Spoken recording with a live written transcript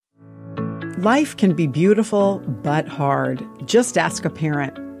Life can be beautiful, but hard. Just ask a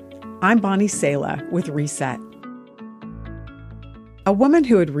parent. I'm Bonnie Sala with Reset. A woman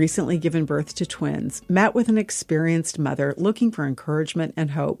who had recently given birth to twins met with an experienced mother looking for encouragement and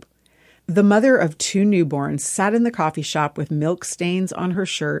hope. The mother of 2 newborns sat in the coffee shop with milk stains on her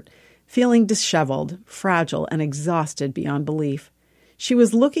shirt, feeling disheveled, fragile, and exhausted beyond belief. She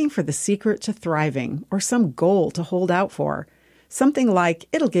was looking for the secret to thriving or some goal to hold out for. Something like,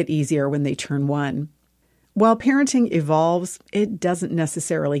 it'll get easier when they turn 1. While parenting evolves, it doesn't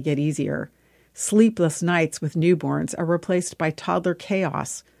necessarily get easier. Sleepless nights with newborns are replaced by toddler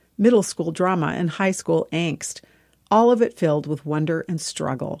chaos, middle school drama, and high school angst, all of it filled with wonder and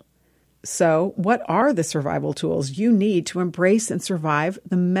struggle. So, what are the survival tools you need to embrace and survive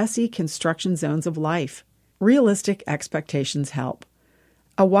the messy construction zones of life? Realistic expectations help.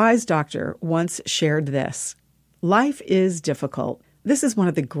 A wise doctor once shared this: life is difficult. This is one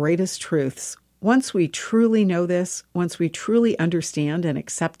of the greatest truths. Once we truly know this, once we truly understand and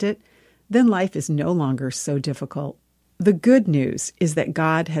accept it, then life is no longer so difficult. The good news is that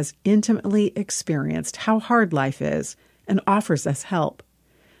God has intimately experienced how hard life is and offers us help.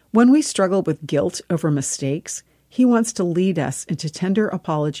 When we struggle with guilt over mistakes, He wants to lead us into tender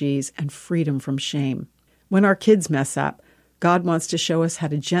apologies and freedom from shame. When our kids mess up, God wants to show us how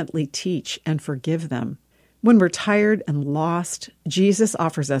to gently teach and forgive them. When we're tired and lost, Jesus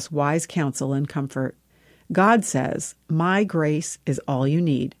offers us wise counsel and comfort. God says, "My grace is all you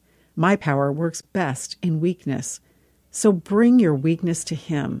need. My power works best in weakness." So bring your weakness to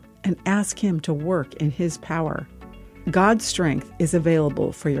Him and ask Him to work in His power. God's strength is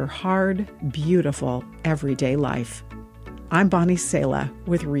available for your hard, beautiful, everyday life. I'm Bonnie Sala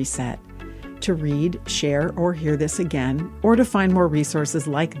with Reset. To read, share, or hear this again, or to find more resources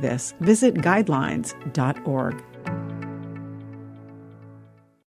like this, visit guidelines.org.